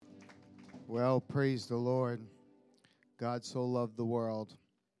Well, praise the Lord. God so loved the world.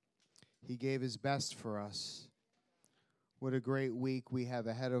 He gave his best for us. What a great week we have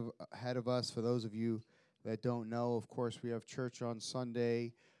ahead of us. For those of you that don't know, of course, we have church on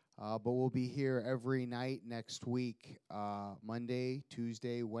Sunday, but we'll be here every night next week, Monday,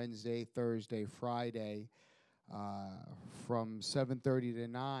 Tuesday, Wednesday, Thursday, Friday, from 7:30 to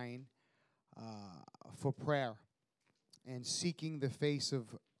 9 for prayer and seeking the face of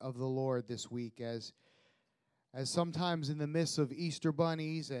the Lord this week, as sometimes in the midst of Easter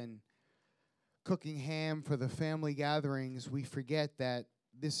bunnies and cooking ham for the family gatherings, we forget that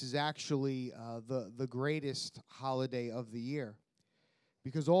this is actually the greatest holiday of the year.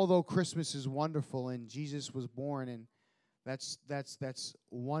 Because although Christmas is wonderful and Jesus was born, and that's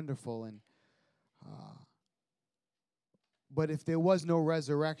wonderful, and but if there was no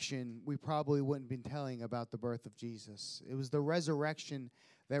resurrection, we probably wouldn't be telling about the birth of Jesus. It was the resurrection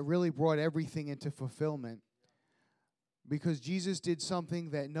that really brought everything into fulfillment, because Jesus did something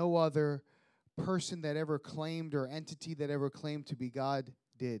that no other person that ever claimed or entity that ever claimed to be God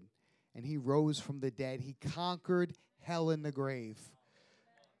did. And he rose from the dead. He conquered hell and the grave,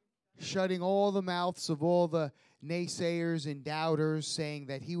 shutting all the mouths of all the naysayers and doubters, saying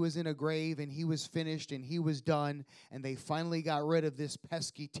that he was in a grave and he was finished and he was done, and they finally got rid of this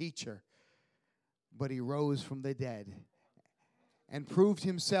pesky teacher. But he rose from the dead and proved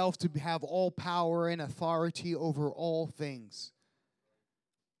himself to have all power and authority over all things.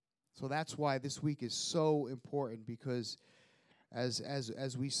 So that's why this week is so important, because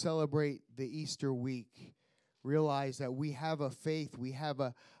as we celebrate the Easter week, realize that we have a faith, we have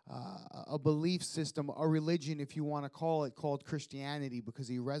a belief system, a religion, if you want to call it, called Christianity, because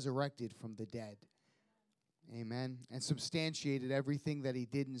he resurrected from the dead. Amen. And substantiated everything that he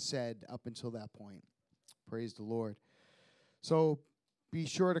did and said up until that point. Praise the Lord. So be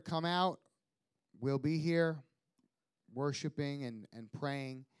sure to come out. We'll be here worshiping and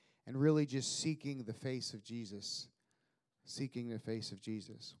praying and really just seeking the face of Jesus. Seeking the face of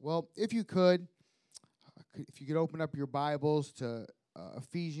Jesus. Well, if you could open up your Bibles to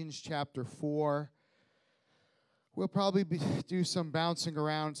Ephesians chapter 4. We'll probably do some bouncing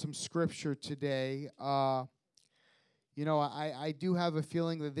around some scripture today. I do have a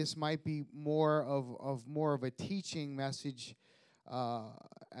feeling that this might be more of a teaching message than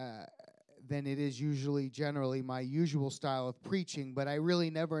it is generally my usual style of preaching, but I really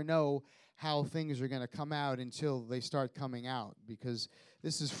never know how things are going to come out until they start coming out, because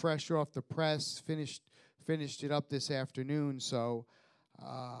this is fresh off the press, finished it up this afternoon, so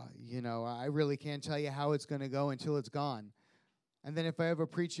I really can't tell you how it's going to go until it's gone. And then if I ever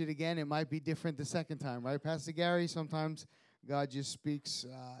preach it again, it might be different the second time, right, Pastor Gary? Sometimes God just speaks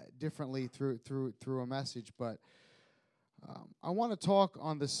differently through a message. But I want to talk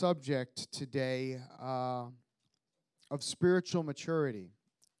on the subject today of spiritual maturity.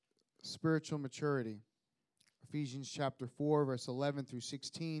 Spiritual maturity. Ephesians chapter 4, verse 11 through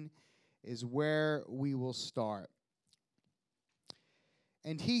 16 is where we will start.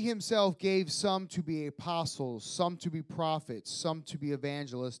 And he himself gave some to be apostles, some to be prophets, some to be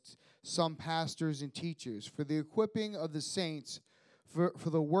evangelists, some pastors and teachers, for the equipping of the saints, for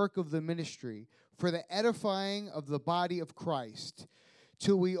the work of the ministry, for the edifying of the body of Christ,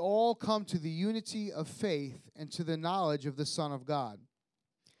 till we all come to the unity of faith and to the knowledge of the Son of God.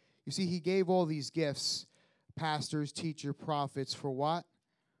 You see, he gave all these gifts, pastors, teachers, prophets, for what?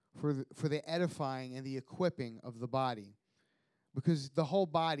 For the edifying and the equipping of the body. Because the whole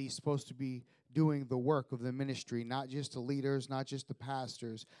body is supposed to be doing the work of the ministry, not just the leaders, not just the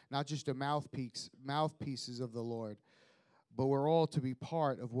pastors, not just the mouthpieces of the Lord, but we're all to be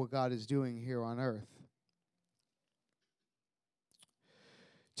part of what God is doing here on earth.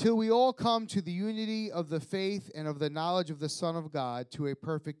 Till we all come to the unity of the faith and of the knowledge of the Son of God, to a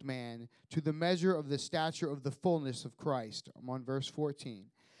perfect man, to the measure of the stature of the fullness of Christ. I'm on verse 14.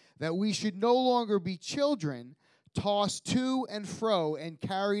 That we should no longer be children, tossed to and fro and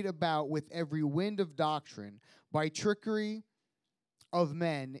carried about with every wind of doctrine, by trickery of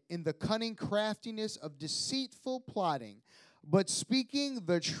men, in the cunning craftiness of deceitful plotting, but speaking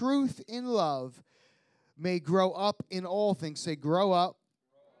the truth in love, may grow up in all things. Say, grow up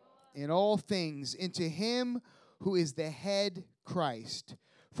in all things into him who is the head, Christ,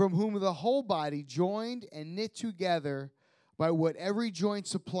 from whom the whole body, joined and knit together by what every joint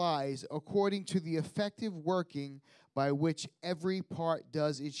supplies, according to the effective working by which every part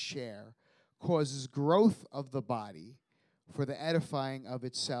does its share, causes growth of the body for the edifying of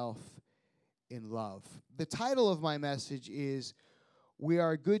itself in love. The title of my message is, We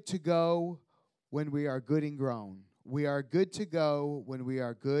Are Good to Go When We Are Good and Grown. We are good to go when we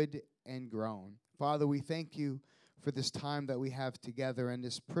are good and grown. Father, we thank you for this time that we have together and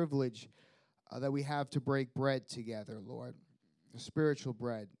this privilege that we have to break bread together, Lord, the spiritual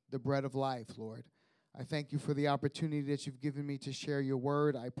bread, the bread of life, Lord. I thank you for the opportunity that you've given me to share your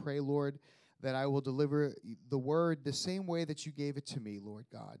word. I pray, Lord, that I will deliver the word the same way that you gave it to me, Lord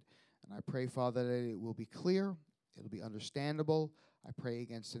God. And I pray, Father, that it will be clear, it'll be understandable. I pray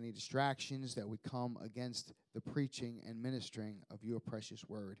against any distractions that would come against the preaching and ministering of your precious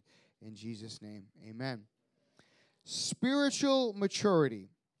word. In Jesus' name, amen. Spiritual maturity.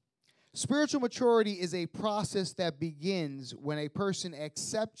 Spiritual maturity is a process that begins when a person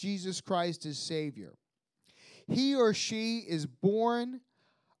accepts Jesus Christ as Savior. He or she is born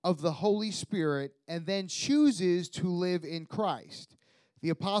of the Holy Spirit and then chooses to live in Christ. The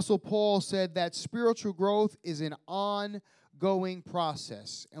Apostle Paul said that spiritual growth is an ongoing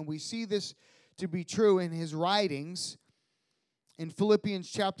process, and we see this to be true in his writings. In Philippians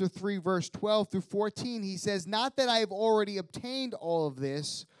chapter 3, verse 12 through 14, he says, "Not that I have already obtained all of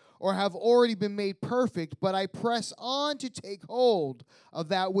this or have already been made perfect, but I press on to take hold of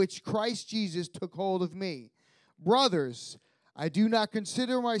that which Christ Jesus took hold of me. Brothers, I do not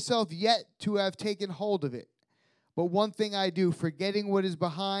consider myself yet to have taken hold of it. But one thing I do, forgetting what is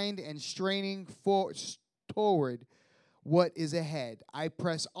behind and straining toward what is ahead, I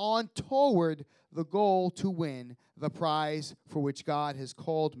press on toward the goal to win the prize for which God has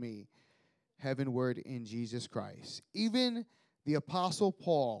called me heavenward in Jesus Christ." Even the Apostle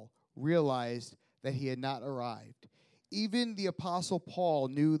Paul realized that he had not arrived. Even the Apostle Paul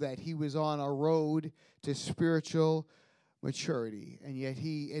knew that he was on a road to spiritual maturity, and yet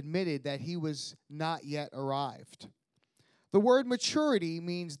he admitted that he was not yet arrived. The word maturity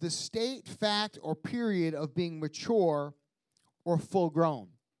means the state, fact, or period of being mature or full grown.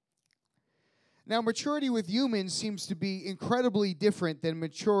 Now, maturity with humans seems to be incredibly different than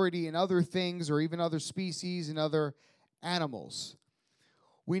maturity in other things or even other species and other animals.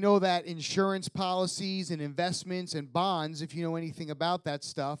 We know that insurance policies and investments and bonds, if you know anything about that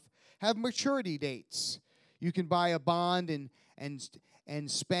stuff, have maturity dates. You can buy a bond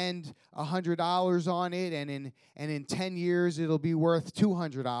and spend $100 on it, and in 10 years it'll be worth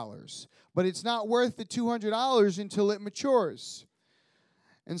 $200. But it's not worth the $200 until it matures.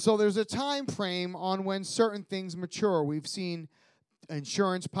 And so there's a time frame on when certain things mature. We've seen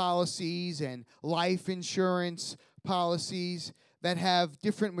insurance policies and life insurance policies that have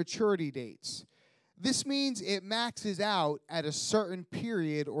different maturity dates. This means it maxes out at a certain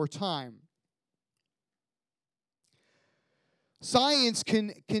period or time. Science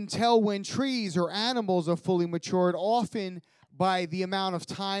can tell when trees or animals are fully matured, often by the amount of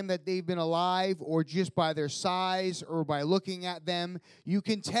time that they've been alive, or just by their size, or by looking at them. You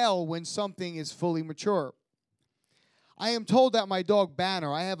can tell when something is fully mature. I am told that my dog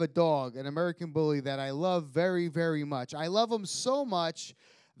Banner, I have a dog, an American Bully, that I love very, very much. I love him so much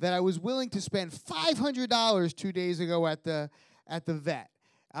that I was willing to spend $500 2 days ago at the vet.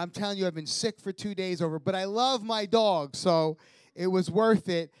 I'm telling you, I've been sick for 2 days over, but I love my dog, so it was worth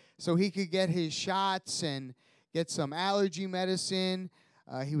it, so he could get his shots and get some allergy medicine.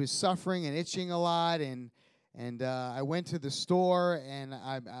 He was suffering and itching a lot, and I went to the store, and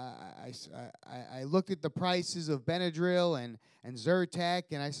I looked at the prices of Benadryl and Zyrtec,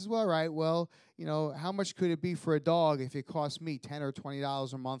 and I says, well, all right, well, you know, how much could it be for a dog if it cost me $10 or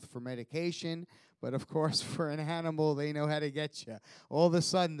 $20 a month for medication? But, of course, for an animal, they know how to get you. All of a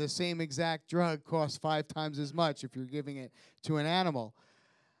sudden, the same exact drug costs 5 times as much if you're giving it to an animal.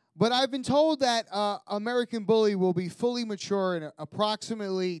 But I've been told that American Bully will be fully mature in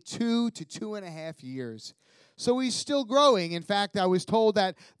approximately 2 to 2.5 years. So he's still growing. In fact, I was told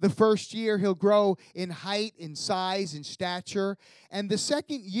that the first year he'll grow in height, in size, in stature. And the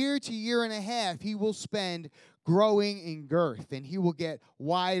second year to year and a half, he will spend growing in girth. And he will get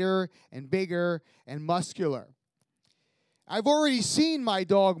wider and bigger and muscular. I've already seen my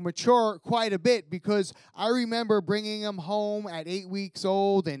dog mature quite a bit, because I remember bringing him home at 8 weeks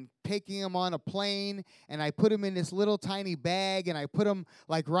old and taking him on a plane, and I put him in this little tiny bag, and I put him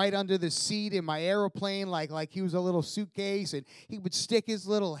like right under the seat in my airplane like he was a little suitcase, and he would stick his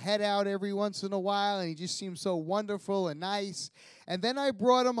little head out every once in a while, and he just seemed so wonderful and nice. And then I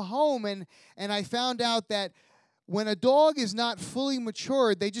brought him home, and I found out that when a dog is not fully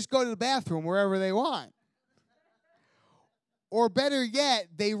matured, they just go to the bathroom wherever they want. Or better yet,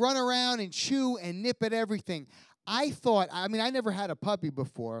 they run around and chew and nip at everything. I never had a puppy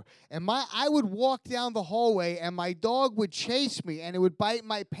before, and I would walk down the hallway, and my dog would chase me, and it would bite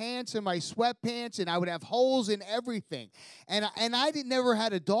my pants and my sweatpants, and I would have holes in everything. And I never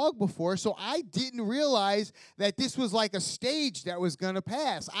had a dog before, so I didn't realize that this was like a stage that was going to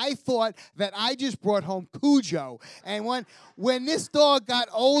pass. I thought that I just brought home Cujo, and when this dog got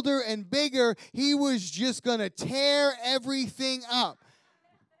older and bigger, he was just going to tear everything up.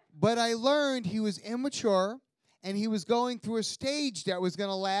 But I learned he was immature, and he was going through a stage that was going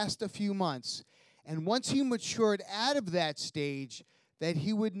to last a few months. And once he matured out of that stage, that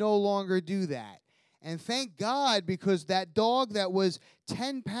he would no longer do that. And thank God, because that dog that was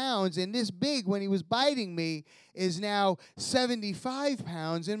 10 pounds and this big when he was biting me is now 75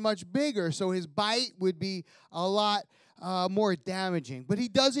 pounds and much bigger. So his bite would be a lot more damaging. But he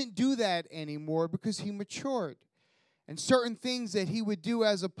doesn't do that anymore because he matured. And certain things that he would do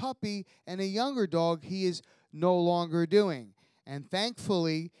as a puppy and a younger dog, he is no longer doing. And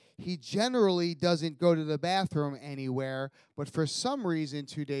thankfully, he generally doesn't go to the bathroom anywhere, but for some reason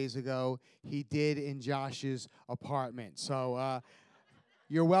 2 days ago, he did in Josh's apartment. So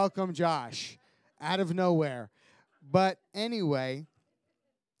you're welcome, Josh, out of nowhere. But anyway,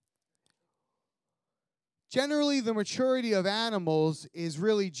 generally the maturity of animals is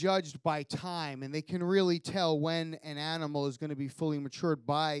really judged by time, and they can really tell when an animal is going to be fully matured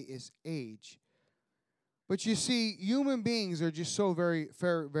by its age. But you see, human beings are just so very,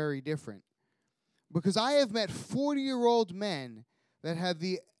 very, very different. Because I have met 40-year-old men that have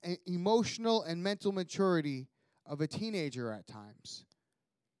the emotional and mental maturity of a teenager at times.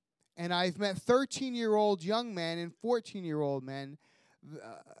 And I've met 13-year-old young men and 14-year-old men,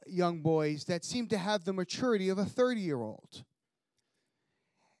 young boys, that seem to have the maturity of a 30-year-old.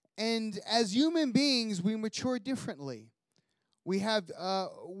 And as human beings, we mature differently. We have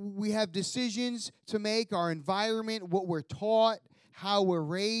decisions to make, our environment, what we're taught, how we're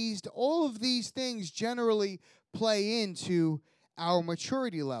raised. All of these things generally play into our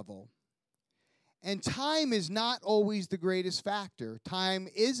maturity level. And time is not always the greatest factor. Time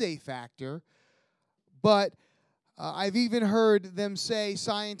is a factor, but I've even heard them say,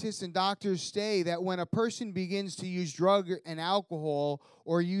 scientists and doctors say, that when a person begins to use drug and alcohol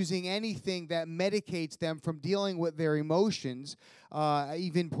or using anything that medicates them from dealing with their emotions,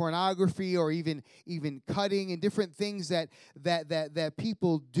 even pornography or even cutting and different things that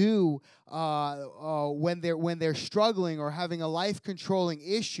people do when they're struggling or having a life-controlling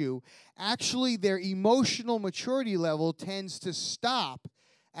issue, actually their emotional maturity level tends to stop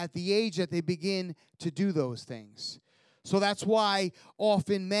at the age that they begin to do those things. So that's why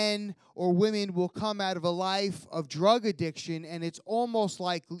often men or women will come out of a life of drug addiction, and it's almost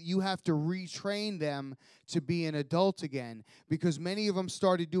like you have to retrain them to be an adult again, because many of them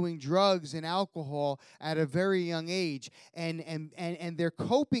started doing drugs and alcohol at a very young age, and their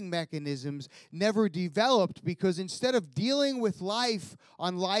coping mechanisms never developed, because instead of dealing with life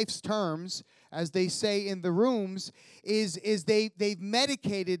on life's terms, as they say in the rooms, is they've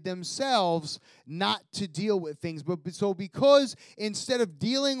medicated themselves not to deal with things. But so because instead of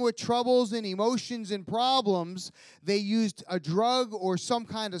dealing with troubles and emotions and problems, they used a drug or some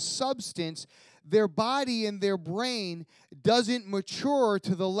kind of substance, their body and their brain doesn't mature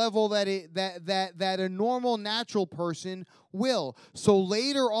to the level that a normal natural person will. So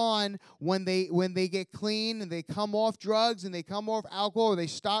later on, when they get clean and they come off drugs and they come off alcohol, or they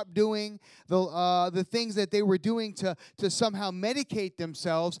stop doing the things that they were doing to somehow medicate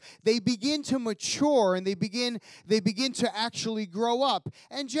themselves, they begin to mature and they begin to actually grow up.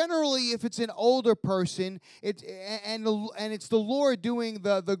 And generally, if it's an older person, it's the Lord doing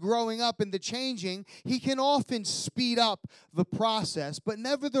the growing up and the changing, He can often speed up the process. But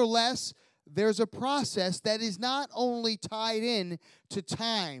nevertheless, there's a process that is not only tied in to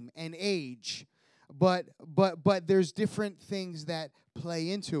time and age, but there's different things that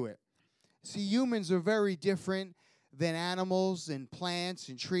play into it. See, humans are very different than animals and plants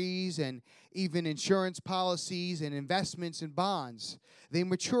and trees and even insurance policies and investments and bonds. They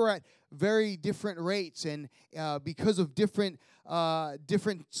mature at very different rates and because of different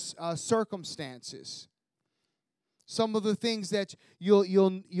circumstances. Some of the things that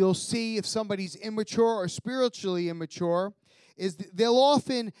you'll see if somebody's immature or spiritually immature is they'll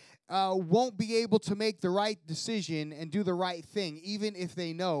often won't be able to make the right decision and do the right thing, even if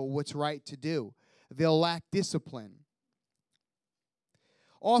they know what's right to do. They'll lack discipline.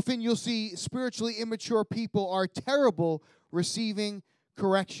 Often you'll see spiritually immature people are terrible receiving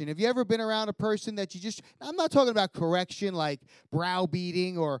correction. Have you ever been around a person that I'm not talking about correction like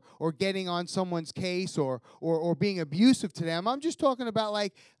browbeating or getting on someone's case or being abusive to them. I'm just talking about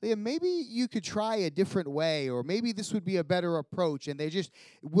like, yeah, maybe you could try a different way, or maybe this would be a better approach, and they just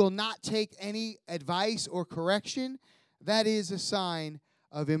will not take any advice or correction. That is a sign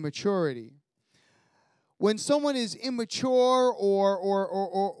of immaturity. When someone is immature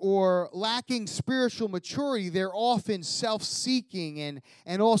or lacking spiritual maturity, they're often self-seeking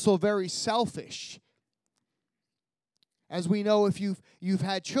and also very selfish. As we know, if you've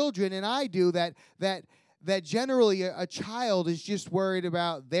had children, and I do, that generally a child is just worried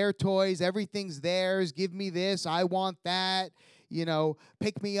about their toys. Everything's theirs. Give me this. I want that.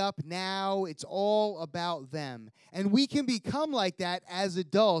 Pick me up now. It's all about them. And we can become like that as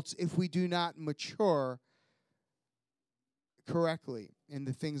adults if we do not mature correctly in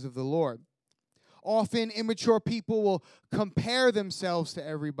the things of the Lord. Often immature people will compare themselves to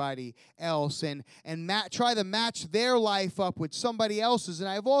everybody else and try to match their life up with somebody else's. And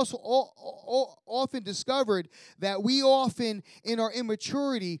I've also often discovered that we often, in our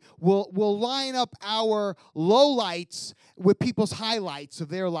immaturity, will line up our lowlights with people's highlights of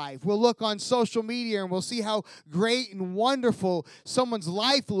their life. We'll look on social media and we'll see how great and wonderful someone's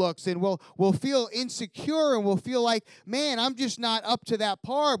life looks, and we'll feel insecure and we'll feel like, man, I'm just not up to that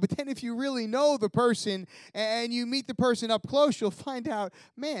par. But then if you really know the person and you meet the person up close, you'll find out,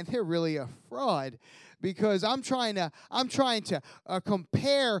 man, they're really a fraud, because I'm trying to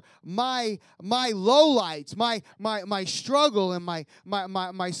compare my lowlights, my struggle, and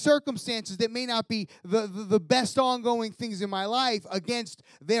my circumstances that may not be the best ongoing things in my life against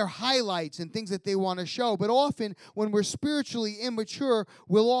their highlights and things that they want to show. But often, when we're spiritually immature,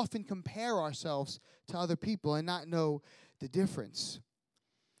 we'll often compare ourselves to other people and not know the difference.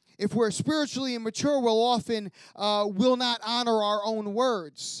 If we're spiritually immature, we'll often will not honor our own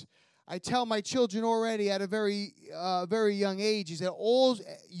words. I tell my children already at a very young age is that all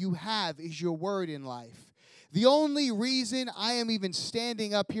you have is your word in life. The only reason I am even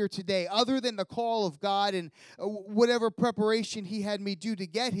standing up here today, other than the call of God and whatever preparation He had me do to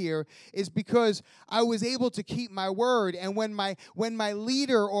get here, is because I was able to keep my word. And when my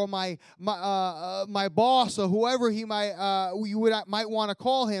leader or my boss or whoever he might want to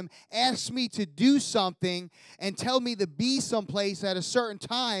call him asks me to do something and tell me to be someplace at a certain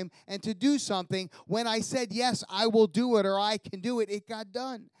time and to do something, when I said yes, I will do it, or I can do it, it got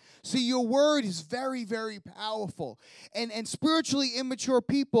done. See, your word is very, very powerful. And spiritually immature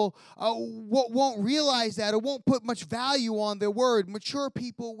people won't realize that, or won't put much value on their word. Mature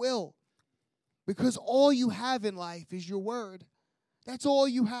people will. Because all you have in life is your word. That's all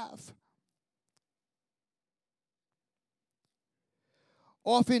you have.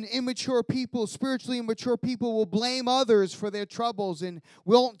 Often spiritually immature people will blame others for their troubles and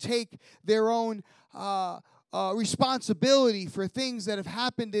won't take their own responsibility for things that have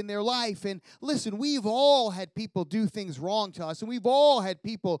happened in their life. And listen, we've all had people do things wrong to us, and we've all had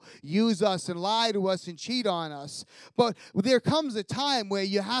people use us and lie to us and cheat on us. But there comes a time where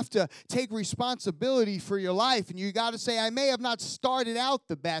you have to take responsibility for your life, and you got to say, I may have not started out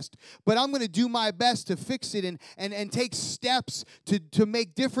the best, but I'm going to do my best to fix it and take steps to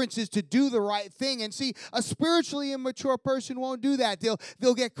make differences, to do the right thing. And see, a spiritually immature person won't do that.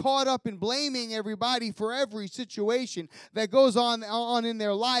 They'll get caught up in blaming everybody for every situation that goes on in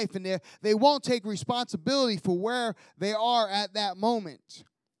their life, and they won't take responsibility for where they are at that moment.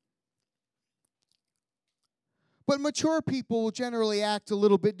 But mature people will generally act a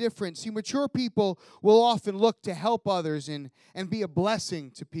little bit different. See, mature people will often look to help others and be a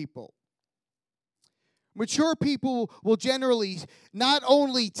blessing to people. Mature people will generally not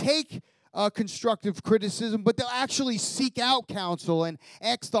only take constructive criticism, but they'll actually seek out counsel and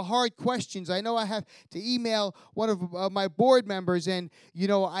ask the hard questions. I know I have to email one of my board members, and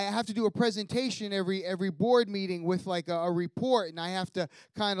I have to do a presentation every board meeting with like a report, and I have to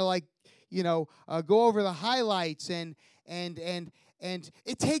kind of go over the highlights and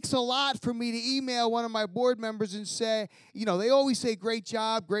it takes a lot for me to email one of my board members and say, they always say, great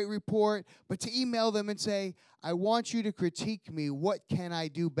job, great report, but to email them and say, I want you to critique me. What can I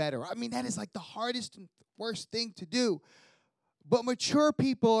do better? I mean, that is like the hardest and worst thing to do. But mature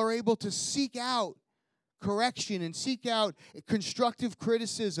people are able to seek out correction and seek out constructive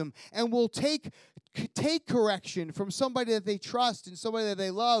criticism, and will take correction from somebody that they trust and somebody that they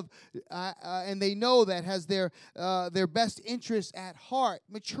love and they know that has their best interests at heart.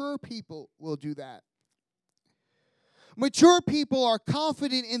 Mature people will do that. Mature people are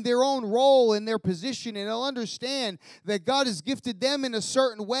confident in their own role and their position, and they'll understand that God has gifted them in a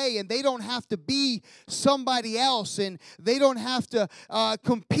certain way, and they don't have to be somebody else, and they don't have to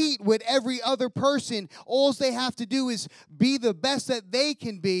compete with every other person. All they have to do is be the best that they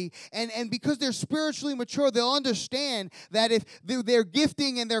can be, and because they're spiritually mature, they'll understand that if their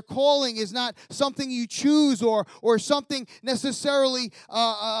gifting and their calling is not something you choose or something necessarily,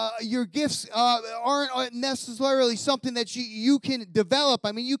 your gifts aren't necessarily something that you can develop.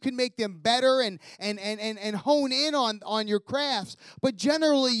 I mean, you can make them better and hone in on your crafts. But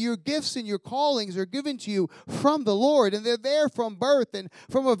generally, your gifts and your callings are given to you from the Lord, and they're there from birth and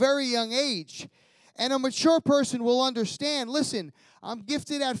from a very young age. And a mature person will understand, listen, I'm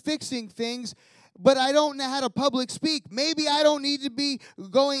gifted at fixing things, but I don't know how to public speak. Maybe I don't need to be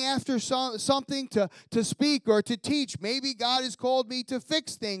going after something to speak or to teach. Maybe God has called me to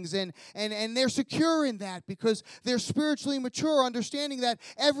fix things, and they're secure in that because they're spiritually mature, understanding that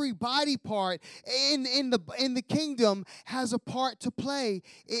every body part in the kingdom has a part to play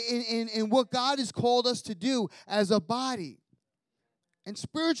in what God has called us to do as a body. And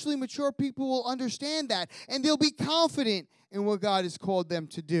spiritually mature people will understand that, and they'll be confident in what God has called them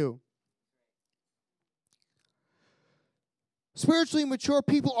to do. Spiritually mature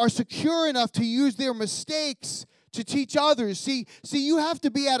people are secure enough to use their mistakes to teach others. See, you have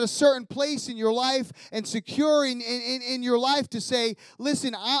to be at a certain place in your life and secure in your life to say,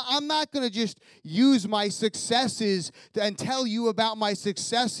 listen, I'm not going to just use my successes and tell you about my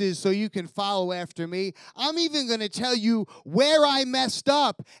successes so you can follow after me. I'm even going to tell you where I messed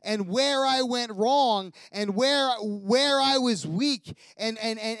up and where I went wrong and where I was weak and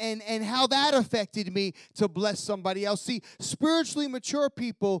how that affected me to bless somebody else. See, spiritually mature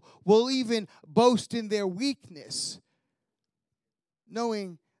people will even boast in their weakness,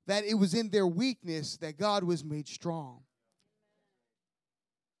 knowing that it was in their weakness that God was made strong.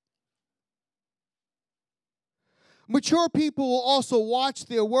 Mature people will also watch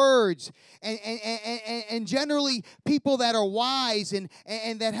their words, and generally people that are wise and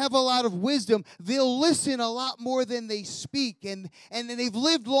that have a lot of wisdom, they'll listen a lot more than they speak, and they've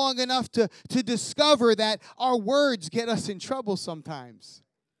lived long enough to discover that our words get us in trouble sometimes.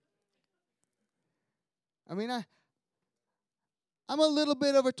 I mean, I'm a little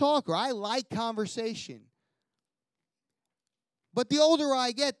bit of a talker. I like conversation. But the older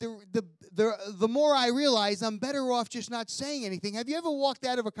I get, the more I realize I'm better off just not saying anything. Have you ever walked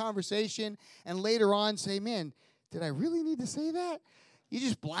out of a conversation and later on say, man, did I really need to say that? You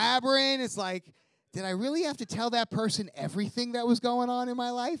just blabbering. It's like, did I really have to tell that person everything that was going on in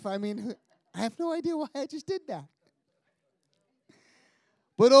my life? I mean, I have no idea why I just did that.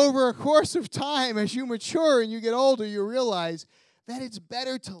 But over a course of time, as you mature and you get older, you realize that it's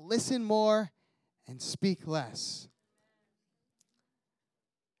better to listen more and speak less.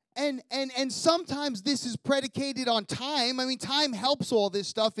 And sometimes this is predicated on time. I mean, time helps all this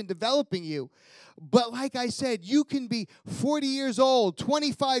stuff in developing you. But like I said, you can be 40 years old,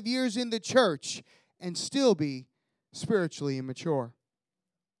 25 years in the church, and still be spiritually immature.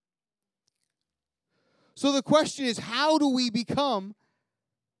 So the question is, how do we become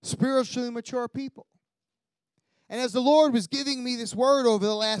spiritually mature people? And as the Lord was giving me this word over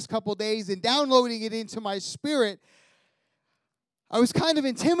the last couple days and downloading it into my spirit, I was kind of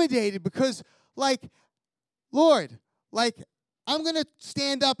intimidated because, Lord, I'm going to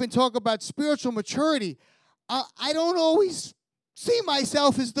stand up and talk about spiritual maturity. I don't always see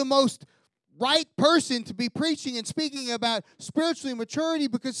myself as the most right person to be preaching and speaking about spiritual maturity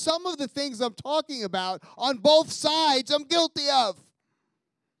because some of the things I'm talking about on both sides, I'm guilty of.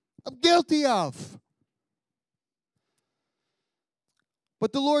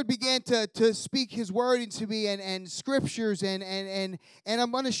 But the Lord began to speak His word into me and scriptures, and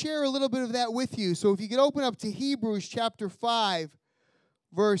I'm going to share a little bit of that with you. So if you could open up to Hebrews chapter 5,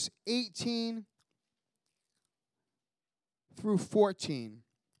 verse 18 through 14.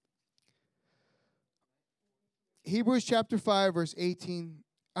 Hebrews chapter 5, verse 8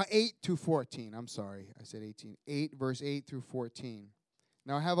 to 14. I'm sorry, I said 18. 8, verse 8 through 14.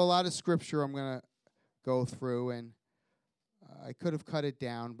 Now, I have a lot of scripture I'm going to go through, and I could have cut it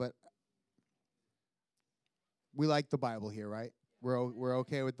down, but we like the Bible here, right? We're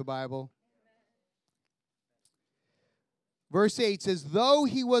okay with the Bible? Verse 8 says, though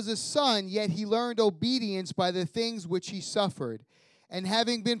he was a son, yet he learned obedience by the things which he suffered. And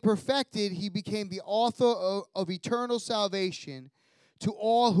having been perfected, he became the author of eternal salvation to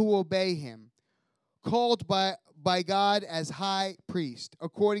all who obey him, called by God as high priest,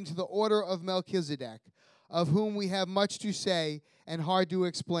 according to the order of Melchizedek, of whom we have much to say and hard to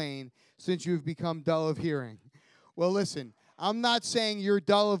explain, since you have become dull of hearing. Well, listen, I'm not saying you're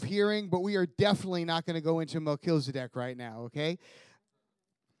dull of hearing, but we are definitely not going to go into Melchizedek right now, okay?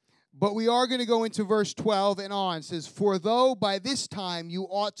 But we are going to go into verse 12 and on. It says, "For though by this time you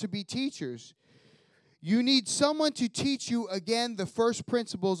ought to be teachers, you need someone to teach you again the first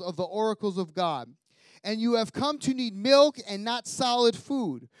principles of the oracles of God. And you have come to need milk and not solid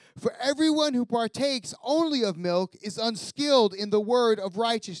food. For everyone who partakes only of milk is unskilled in the word of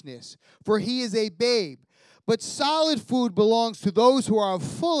righteousness, for he is a babe. But solid food belongs to those who are of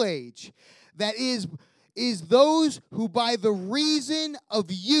full age, that is those who by the reason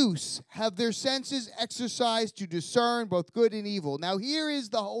of use have their senses exercised to discern both good and evil." Now here is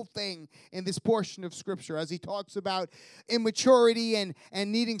the whole thing in this portion of Scripture as he talks about immaturity and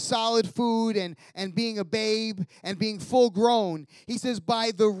needing solid food and being a babe and being full grown. He says,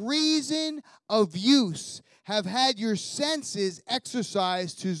 by the reason of use have had your senses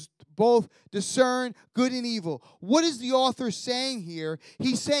exercised to both discern good and evil. What is the author saying here?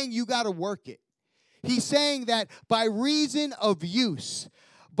 He's saying you got to work it. He's saying that by reason of use,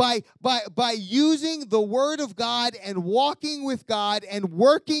 by using the Word of God and walking with God and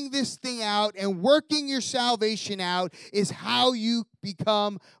working this thing out and working your salvation out is how you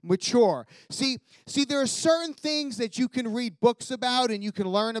become mature. See, there are certain things that you can read books about and you can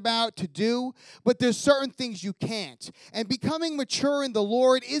learn about to do, but there's certain things you can't. And becoming mature in the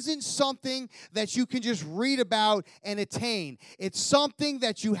Lord isn't something that you can just read about and attain. It's something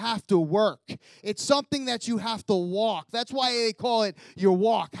that you have to work. It's something that you have to walk. That's why they call it your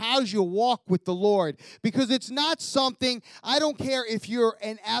walk. How's your walk with the Lord? Because it's not something, I don't care if you're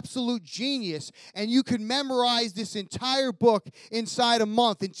an absolute genius and you can memorize this entire book inside a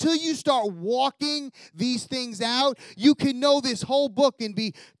month. Until you start walking these things out, you can know this whole book and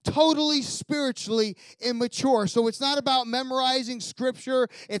be totally spiritually immature. So it's not about memorizing scripture.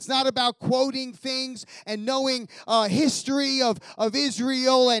 It's not about quoting things and knowing history of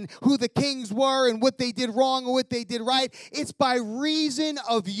Israel and who the kings were and what they did wrong or what they did right. It's by reason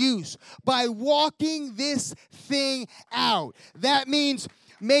of use, by walking this thing out. That means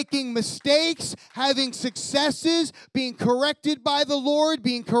making mistakes, having successes, being corrected by the Lord,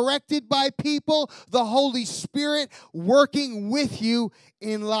 being corrected by people, the Holy Spirit working with you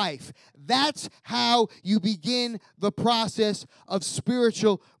in life. That's how you begin the process of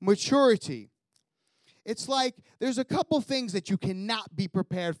spiritual maturity. It's like there's a couple things that you cannot be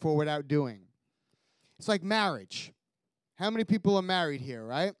prepared for without doing. It's like marriage. How many people are married here,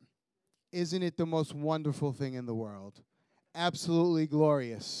 right? Isn't it the most wonderful thing in the world? Absolutely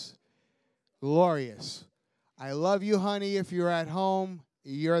glorious. Glorious. I love you, honey. If you're at home,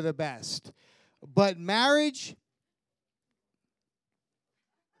 you're the best. But marriage,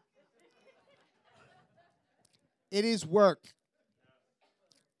 it is work.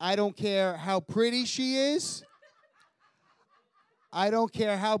 I don't care how pretty she is. I don't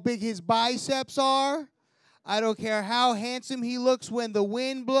care how big his biceps are. I don't care how handsome he looks when the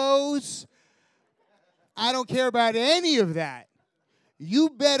wind blows. I don't care about any of that. You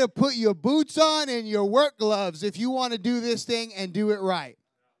better put your boots on and your work gloves if you want to do this thing and do it right.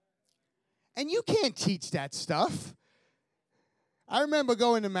 And you can't teach that stuff. I remember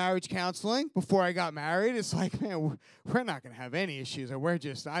going to marriage counseling before I got married. It's like, man, we're not going to have any issues.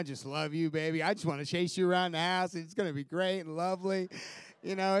 I just love you, baby. I just want to chase you around the house. It's going to be great and lovely.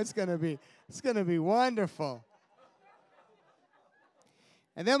 You know, it's going to be wonderful.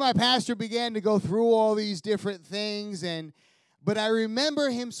 And then my pastor began to go through all these different things, but I remember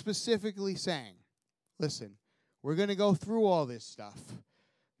him specifically saying, listen, we're going to go through all this stuff,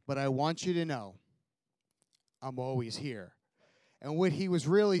 but I want you to know I'm always here. And what he was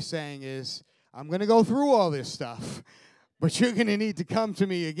really saying is, I'm going to go through all this stuff, but you're going to need to come to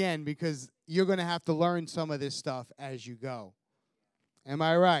me again because you're going to have to learn some of this stuff as you go. Am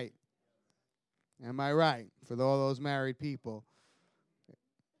I right? Am I right? For all those married people.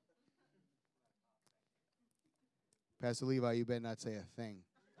 Pastor Levi, you better not say a thing.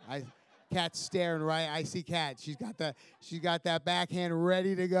 Kat's staring right. I see Kat. She's got that backhand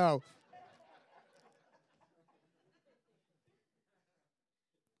ready to go.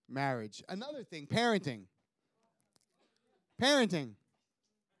 Marriage. Another thing, parenting. Parenting.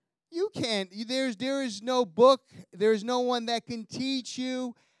 You can't. There is no book. There is no one that can teach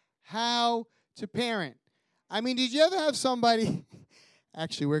you how to parent. I mean, did you ever have somebody?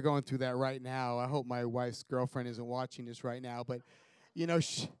 Actually, we're going through that right now. I hope my wife's girlfriend isn't watching this right now. But, you know,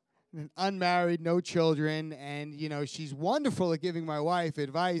 unmarried, no children, and she's wonderful at giving my wife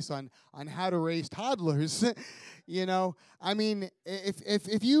advice on how to raise toddlers. I mean,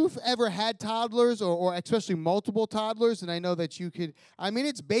 if you've ever had toddlers or especially multiple toddlers, and I know that you could, I mean,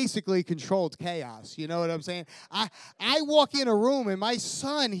 it's basically controlled chaos. You know what I'm saying? I walk in a room and my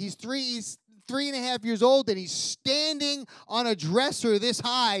son, he's 3.5 years old, and he's standing on a dresser this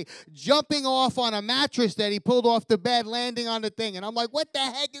high, jumping off on a mattress that he pulled off the bed, landing on the thing. And I'm like, what the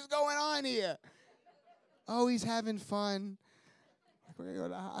heck is going on here? Oh, he's having fun. We're going to go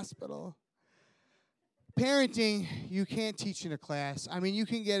to the hospital. Parenting, you can't teach in a class. I mean, you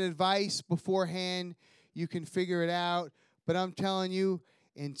can get advice beforehand. You can figure it out. But I'm telling you,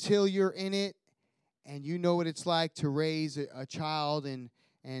 until you're in it and you know what it's like to raise a child and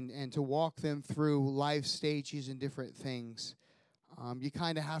to walk them through life stages and different things, you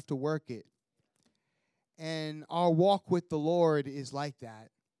kind of have to work it. And our walk with the Lord is like that.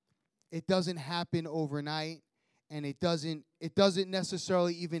 It doesn't happen overnight, and it doesn't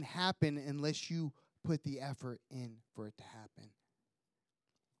necessarily even happen unless you put the effort in for it to happen.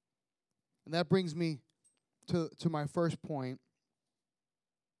 And that brings me to my first point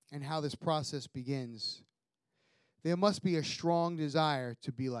and how this process begins. There must be a strong desire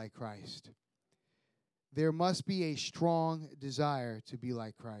to be like Christ. There must be a strong desire to be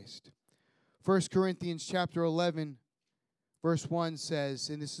like Christ. 1 Corinthians chapter 11, verse 1 says,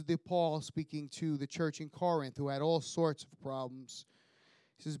 and this is Paul speaking to the church in Corinth who had all sorts of problems.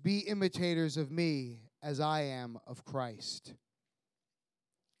 He says, be imitators of me as I am of Christ.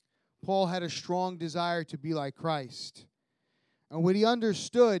 Paul had a strong desire to be like Christ. And what he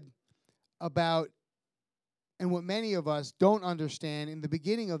understood about, and what many of us don't understand in the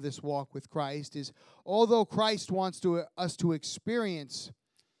beginning of this walk with Christ, is although Christ wants us to experience,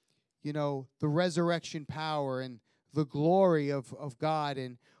 the resurrection power and the glory of God,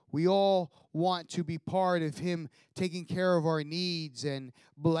 and we all want to be part of Him taking care of our needs and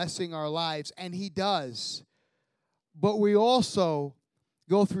blessing our lives, and He does. But we also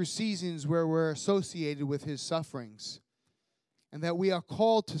go through seasons where we're associated with His sufferings, and that we are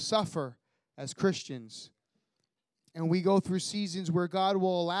called to suffer as Christians. And we go through seasons where God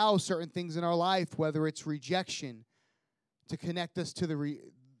will allow certain things in our life, whether it's rejection, to connect us to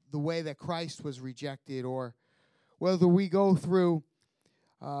the way that Christ was rejected, or whether we go through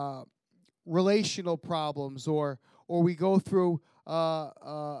relational problems, or we go through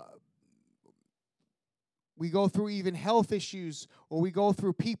even health issues, or we go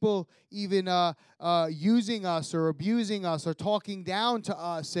through people even using us or abusing us or talking down to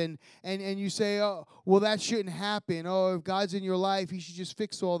us, and you say, oh, well, that shouldn't happen. Oh, if God's in your life, He should just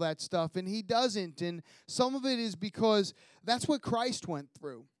fix all that stuff, and He doesn't. And some of it is because that's what Christ went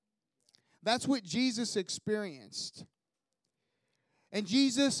through. That's what Jesus experienced. And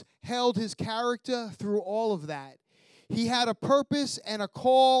Jesus held His character through all of that. He had a purpose and a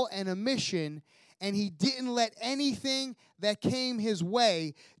call and a mission, and He didn't let anything that came His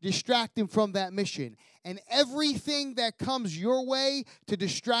way distract Him from that mission. And everything that comes your way to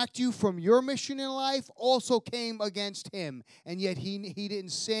distract you from your mission in life also came against Him. And yet He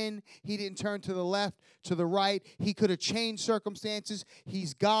didn't sin. He didn't turn to the left, to the right. He could have changed circumstances.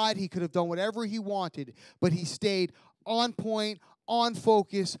 He's God. He could have done whatever He wanted. But He stayed on point, on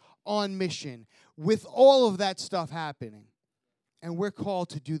focus, on mission, with all of that stuff happening. And we're called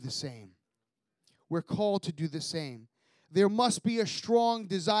to do the same. We're called to do the same. There must be a strong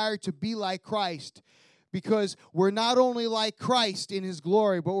desire to be like Christ, because we're not only like Christ in His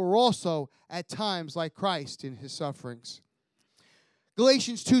glory, but we're also at times like Christ in His sufferings.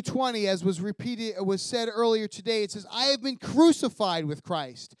 Galatians 2:20, as was said earlier today, it says, I have been crucified with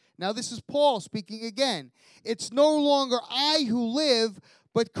Christ. Now this is Paul speaking again. It's no longer I who live,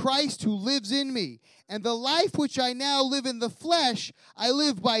 but Christ who lives in me. And the life which I now live in the flesh, I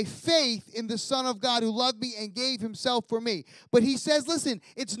live by faith in the Son of God who loved me and gave Himself for me. But he says, listen,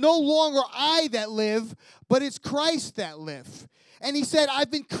 it's no longer I that live, but it's Christ that live. And he said, I've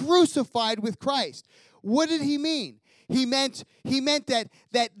been crucified with Christ. What did he mean? He meant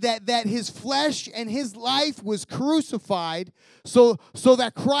that His flesh and His life was crucified so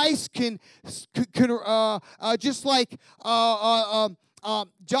that Christ can just like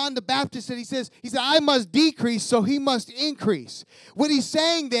John the Baptist said, he said, I must decrease so He must increase. What he's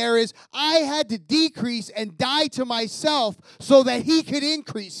saying there is, I had to decrease and die to myself so that He could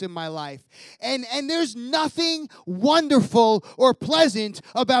increase in my life. And there's nothing wonderful or pleasant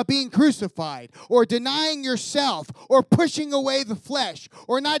about being crucified, or denying yourself, or pushing away the flesh,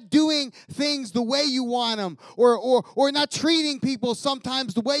 or not doing things the way you want them, or not treating people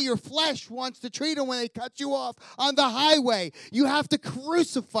sometimes the way your flesh wants to treat them when they cut you off on the highway. You have to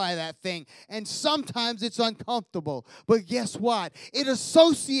crucify that thing. And sometimes it's uncomfortable. But guess what? It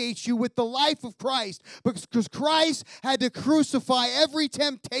associates you with the life of Christ, because Christ had to crucify every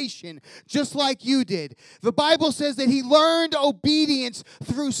temptation just like you did. The Bible says that he learned obedience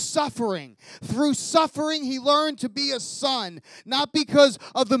through suffering. Through suffering, he learned to be a son, not because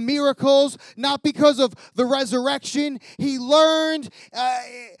of the miracles, not because of the resurrection. He learned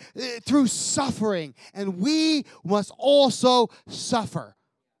through suffering, and we must also suffer.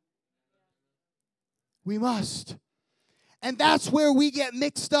 We must. And that's where we get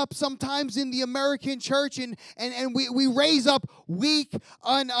mixed up sometimes in the American church, and we raise up weak,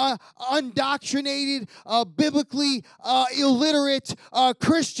 undoctrinated, biblically illiterate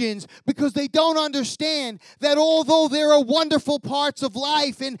Christians, because they don't understand that although there are wonderful parts of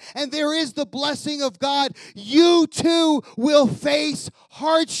life and there is the blessing of God, you too will face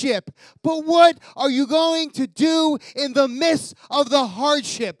hardship. But what are you going to do in the midst of the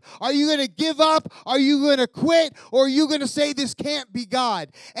hardship? Are you going to give up? Are you going to quit? Or are you going to say this can't be God?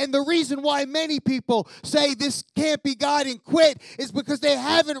 And the reason why many people say this can't be God and quit is because they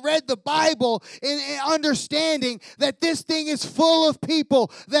haven't read the Bible in understanding that this thing is full of people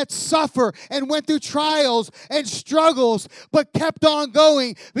that suffer and went through trials and struggles but kept on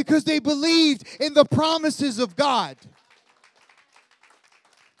going because they believed in the promises of God.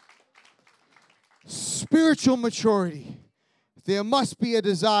 Spiritual maturity. There must be a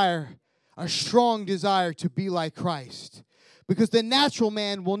desire, a strong desire to be like Christ, because the natural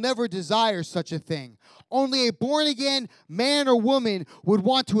man will never desire such a thing. Only a born-again man or woman would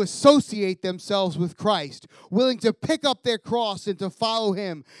want to associate themselves with Christ, willing to pick up their cross and to follow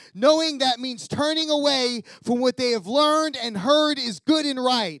him, knowing that means turning away from what they have learned and heard is good and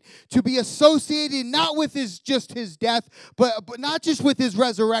right, to be associated not with just his death, but not just with his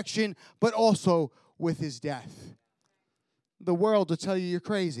resurrection, but also with his death. The world will tell you you're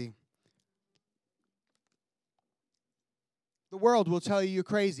crazy. The world will tell you you're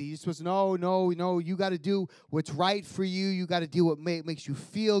crazy. You're supposed to, no, you got to do what's right for you. You got to do what makes you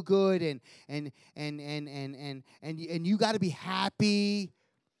feel good, and you got to be happy.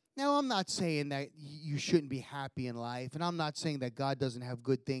 Now, I'm not saying that you shouldn't be happy in life, and I'm not saying that God doesn't have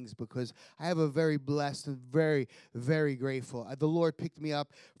good things, because I have a very blessed and very, very grateful. The Lord picked me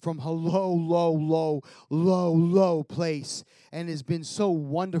up from a low place and has been so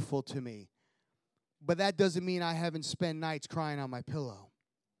wonderful to me. But that doesn't mean I haven't spent nights crying on my pillow.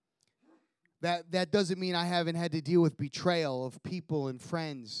 That doesn't mean I haven't had to deal with betrayal of people and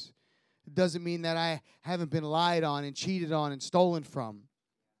friends. It doesn't mean that I haven't been lied on and cheated on and stolen from.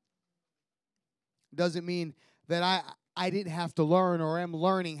 It doesn't mean that I didn't have to learn or am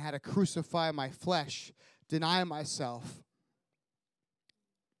learning how to crucify my flesh, deny myself.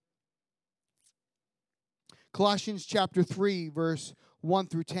 Colossians chapter 3, verse 1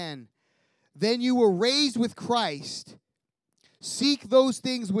 through 10. Then you were raised with Christ. Seek those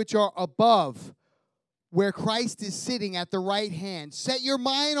things which are above, where Christ is sitting at the right hand. Set your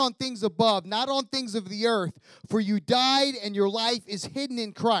mind on things above, not on things of the earth, for you died and your life is hidden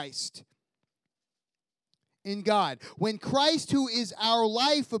in Christ, in God. When Christ, who is our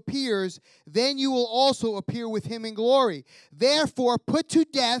life, appears, then you will also appear with him in glory. Therefore, put to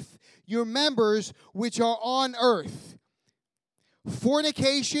death your members which are on earth: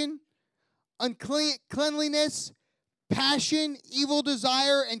 fornication, uncleanliness, passion, evil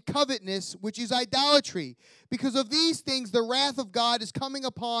desire, and covetousness, which is idolatry. Because of these things the wrath of God is coming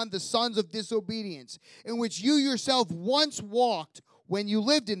upon the sons of disobedience, in which you yourself once walked when you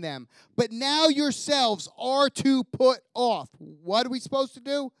lived in them. But now yourselves are to put off. What are we supposed to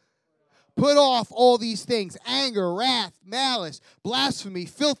do? Put off all these things: anger, wrath, malice, blasphemy,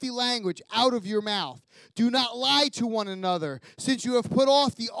 filthy language out of your mouth. Do not lie to one another, since you have put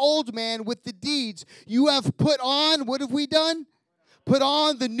off the old man with the deeds. You have put on, what have we done? Put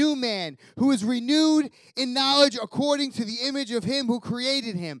on the new man, who is renewed in knowledge according to the image of him who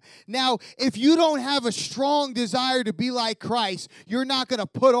created him. Now, if you don't have a strong desire to be like Christ, you're not going to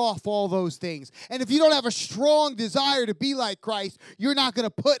put off all those things. And if you don't have a strong desire to be like Christ, you're not going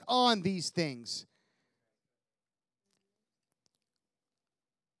to put on these things.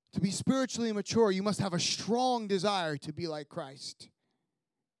 To be spiritually mature, you must have a strong desire to be like Christ.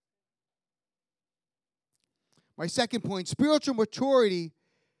 My second point, spiritual maturity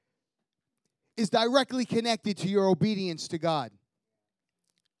is directly connected to your obedience to God.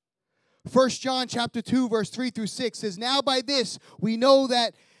 1 John chapter 2, verse 3 through 6 says, now by this we know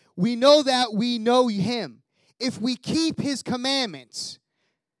that we know him, if we keep his commandments.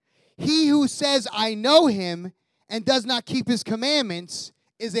 He who says, I know him, and does not keep his commandments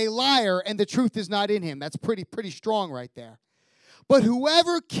is a liar, and the truth is not in him. That's pretty strong right there. But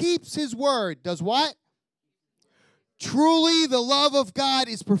whoever keeps his word does what? Truly the love of God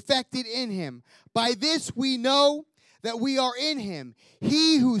is perfected in him. By this we know that we are in him.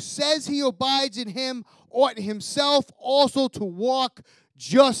 He who says he abides in him ought himself also to walk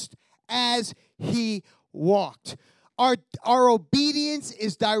just as he walked. Our obedience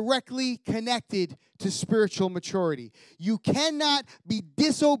is directly connected to spiritual maturity. You cannot be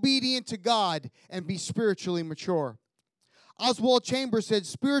disobedient to God and be spiritually mature. Oswald Chambers said,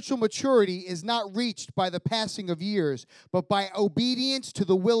 spiritual maturity is not reached by the passing of years, but by obedience to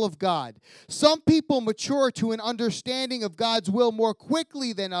the will of God. Some people mature to an understanding of God's will more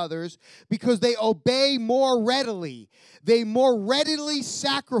quickly than others because they obey more readily. They more readily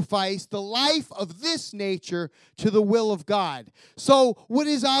sacrifice the life of this nature to the will of God. So what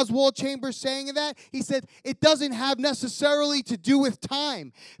is Oswald Chambers saying in that? He said, it doesn't have necessarily to do with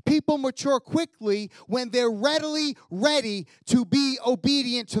time. People mature quickly when they're readily ready to be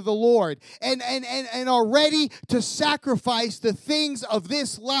obedient to the Lord and are ready to sacrifice the things of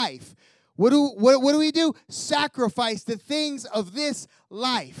this life. What do we do? Sacrifice the things of this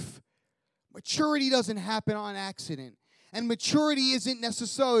life. Maturity doesn't happen on accident. And maturity isn't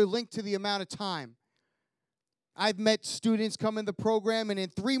necessarily linked to the amount of time. I've met students come in the program and in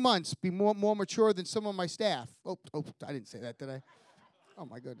 3 months be more mature than some of my staff. Oh, I didn't say that, did I? Oh,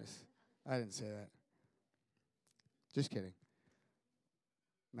 my goodness. I didn't say that. Just kidding.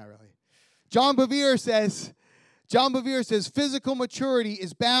 Not really. John Bevere says, physical maturity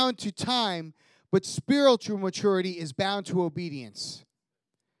is bound to time, but spiritual maturity is bound to obedience.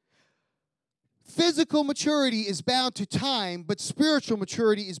 Physical maturity is bound to time, but spiritual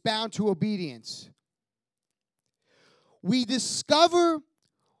maturity is bound to obedience. We discover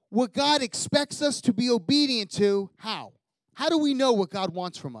what God expects us to be obedient to. How? How do we know what God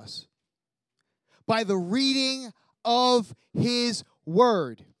wants from us? By the reading of his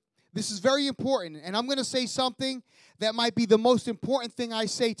word. This is very important, and I'm going to say something that might be the most important thing I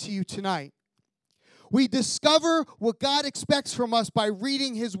say to you tonight. We discover what God expects from us by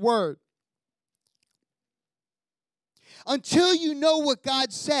reading his word. Until you know what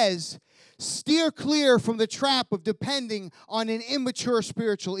God says, steer clear from the trap of depending on an immature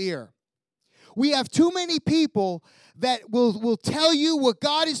spiritual ear. We have too many people that will tell you what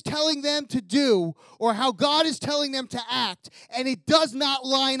God is telling them to do or how God is telling them to act, and it does not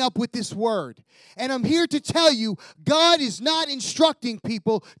line up with this word. And I'm here to tell you, God is not instructing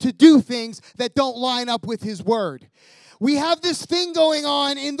people to do things that don't line up with his word. We have this thing going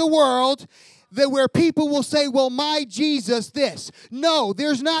on in the world that where people will say, well, my Jesus this. No,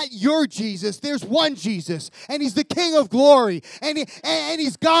 there's not your Jesus. There's one Jesus, and he's the King of glory, and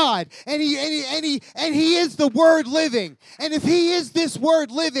he's God, and he is the Word living. And if he is this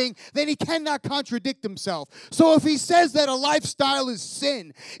Word living, then he cannot contradict himself. So if he says that a lifestyle is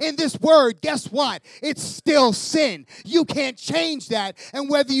sin in this word, guess what? It's still sin. You can't change that. And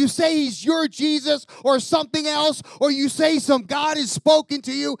whether you say he's your Jesus or something else, or you say some God has spoken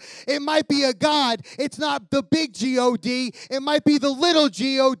to you, it might be a God. It's not the big G-O-D. It might be the little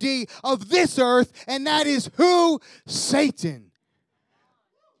G-O-D of this earth, and that is who? Satan.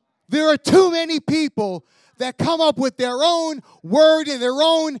 There are too many people that come up with their own word and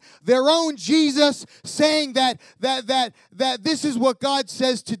their own Jesus, saying that this is what God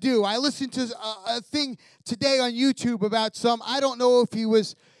says to do. I listened to a thing today on YouTube about I don't know if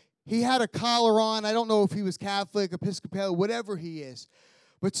he had a collar on. I don't know if he was Catholic, Episcopal, whatever he is.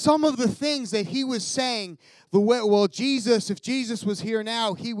 But some of the things that he was saying, if Jesus was here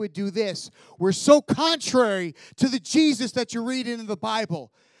now, he would do this, were so contrary to the Jesus that you're reading in the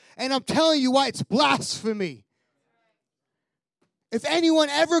Bible. And I'm telling you why, it's blasphemy. If anyone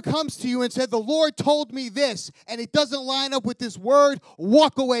ever comes to you and said, the Lord told me this, and it doesn't line up with this word,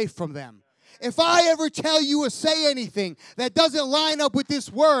 walk away from them. If I ever tell you or say anything that doesn't line up with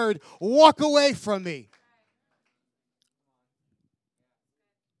this word, walk away from me.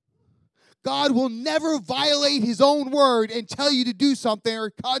 God will never violate his own word and tell you to do something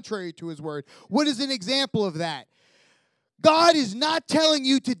or contrary to his word. What is an example of that? God is not telling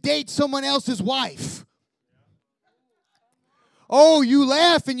you to date someone else's wife. Oh, you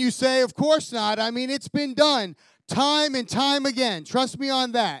laugh and you say, of course not. I mean, it's been done time and time again. Trust me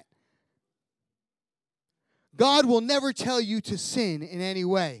on that. God will never tell you to sin in any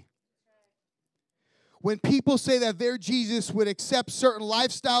way. When people say that their Jesus would accept certain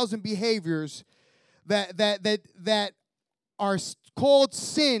lifestyles and behaviors that are called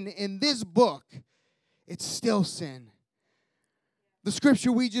sin in this book, it's still sin. The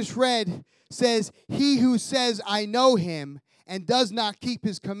scripture we just read says, he who says, I know him, and does not keep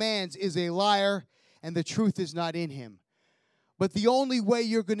his commands is a liar, and the truth is not in him. But the only way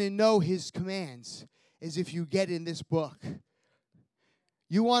you're going to know his commands is if you get in this book.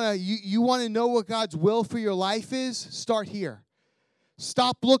 You want to know what God's will for your life is? Start here.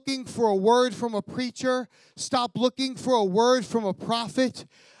 Stop looking for a word from a preacher. Stop looking for a word from a prophet.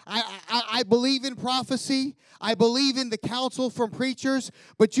 I believe in prophecy. I believe in the counsel from preachers,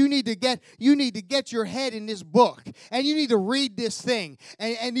 but you need to get your head in this book, and you need to read this thing.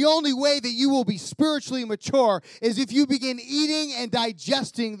 And the only way that you will be spiritually mature is if you begin eating and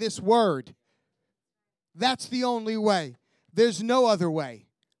digesting this word. That's the only way. There's no other way.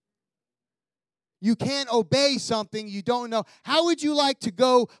 You can't obey something you don't know. How would you like to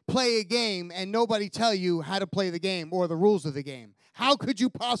go play a game and nobody tell you how to play the game or the rules of the game? How could you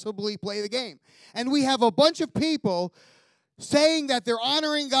possibly play the game? And we have a bunch of people saying that they're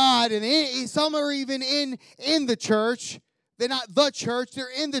honoring God, and some are even in the church. They're not the church, they're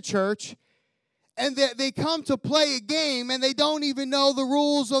in the church. And they come to play a game, and they don't even know the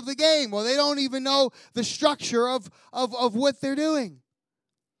rules of the game, or they don't even know the structure of what they're doing.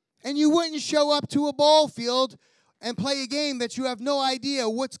 And you wouldn't show up to a ball field and play a game that you have no idea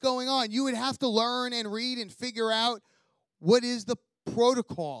what's going on. You would have to learn and read and figure out what is the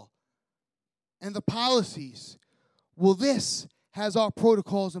protocol and the policies. Well, this has our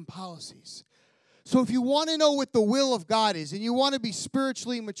protocols and policies. So if you want to know what the will of God is and you want to be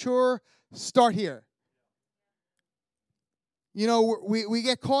spiritually mature, start here. You know, we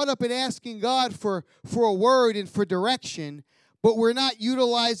get caught up in asking God for a word and for direction, but we're not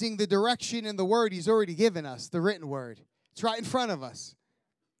utilizing the direction and the word he's already given us, the written word. It's right in front of us.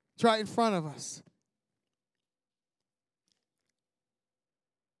 It's right in front of us.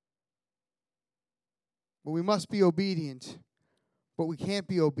 But we must be obedient. But we can't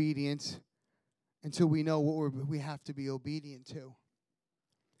be obedient until we know what we have to be obedient to.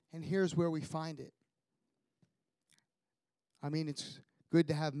 And here's where we find it. I mean, it's good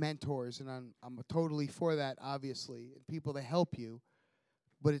to have mentors, and I'm totally for that, obviously, and people to help you,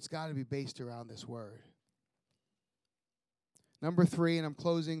 but it's got to be based around this word. Number 3, and I'm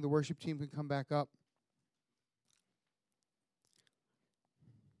closing. The worship team can come back up.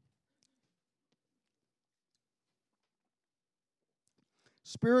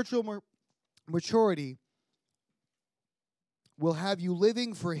 Spiritual maturity will have you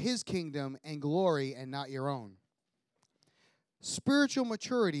living for his kingdom and glory and not your own. Spiritual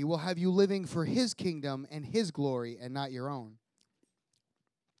maturity will have you living for his kingdom and his glory and not your own.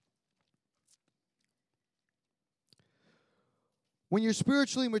 When you're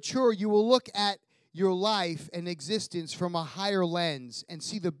spiritually mature, you will look at your life and existence from a higher lens and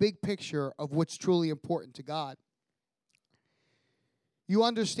see the big picture of what's truly important to God. You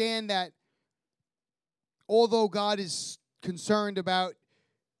understand that although God is concerned about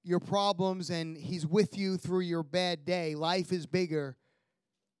your problems and he's with you through your bad day, life is bigger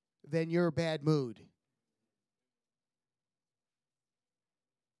than your bad mood.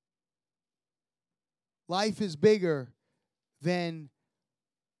 Life is bigger than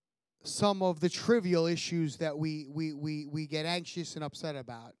some of the trivial issues that we get anxious and upset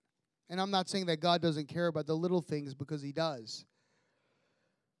about. And I'm not saying that God doesn't care about the little things, because he does.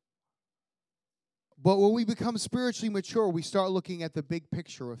 But when we become spiritually mature, we start looking at the big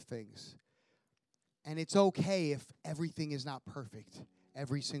picture of things. And it's okay if everything is not perfect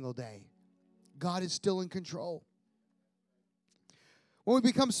every single day. God is still in control. When we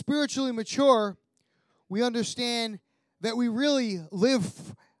become spiritually mature, we understand that we really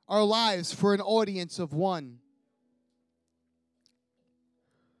live our lives for an audience of one.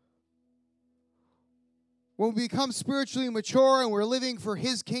 When we become spiritually mature and we're living for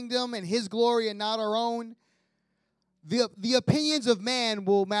his kingdom and his glory and not our own, the opinions of man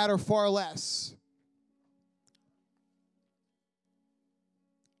will matter far less.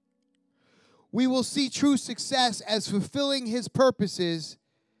 We will see true success as fulfilling his purposes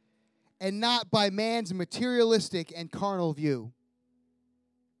and not by man's materialistic and carnal view.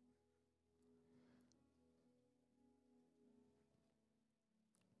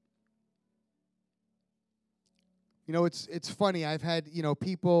 You know, it's funny. I've had,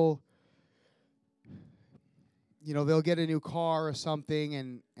 people, they'll get a new car or something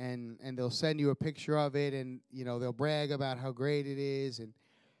and they'll send you a picture of it, and, they'll brag about how great it is.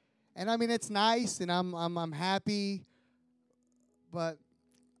 And I mean, it's nice, and I'm happy, but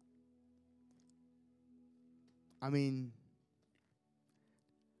I mean,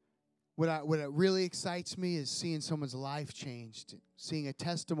 what really excites me is seeing someone's life changed, seeing a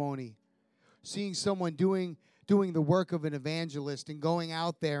testimony, seeing someone doing the work of an evangelist and going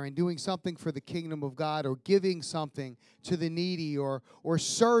out there and doing something for the kingdom of God, or giving something to the needy, or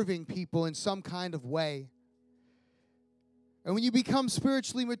serving people in some kind of way. And when you become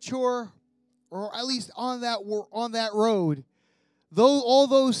spiritually mature, or at least on that road, though all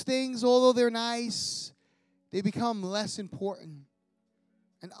those things, although they're nice, they become less important.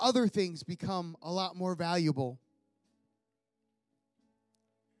 And other things become a lot more valuable.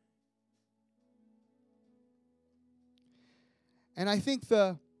 And I think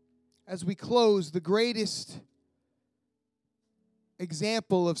as we close, the greatest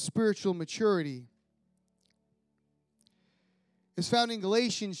example of spiritual maturity is found in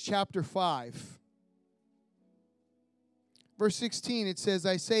Galatians chapter 5. Verse 16, it says,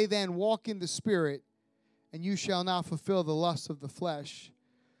 I say then, walk in the Spirit, and you shall not fulfill the lusts of the flesh.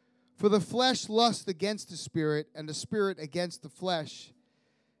 For the flesh lusts against the Spirit, and the Spirit against the flesh.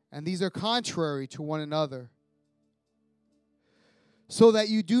 And these are contrary to one another, so that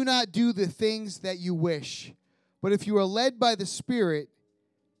you do not do the things that you wish. But if you are led by the Spirit,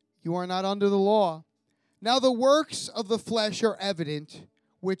 you are not under the law. Now the works of the flesh are evident,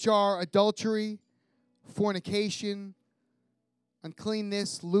 which are adultery, fornication,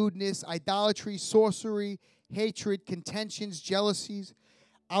 uncleanness, lewdness, idolatry, sorcery, hatred, contentions, jealousies,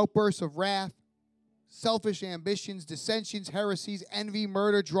 outbursts of wrath, selfish ambitions, dissensions, heresies, envy,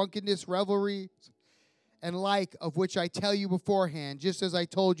 murder, drunkenness, revelries, and like, of which I tell you beforehand, just as I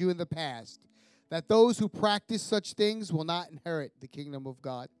told you in the past, that those who practice such things will not inherit the kingdom of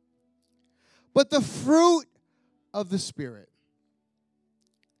God. But the fruit of the Spirit,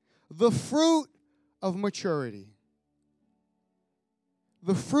 the fruit of maturity,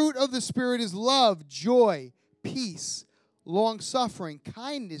 the fruit of the Spirit is love, joy, peace, long-suffering,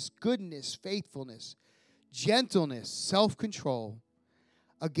 kindness, goodness, faithfulness, gentleness, self-control.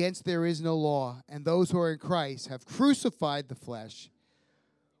 Against there is no law, and those who are in Christ have crucified the flesh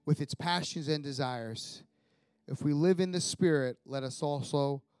with its passions and desires. If we live in the Spirit, let us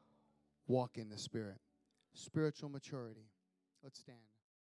also walk in the Spirit. Spiritual maturity. Let's stand.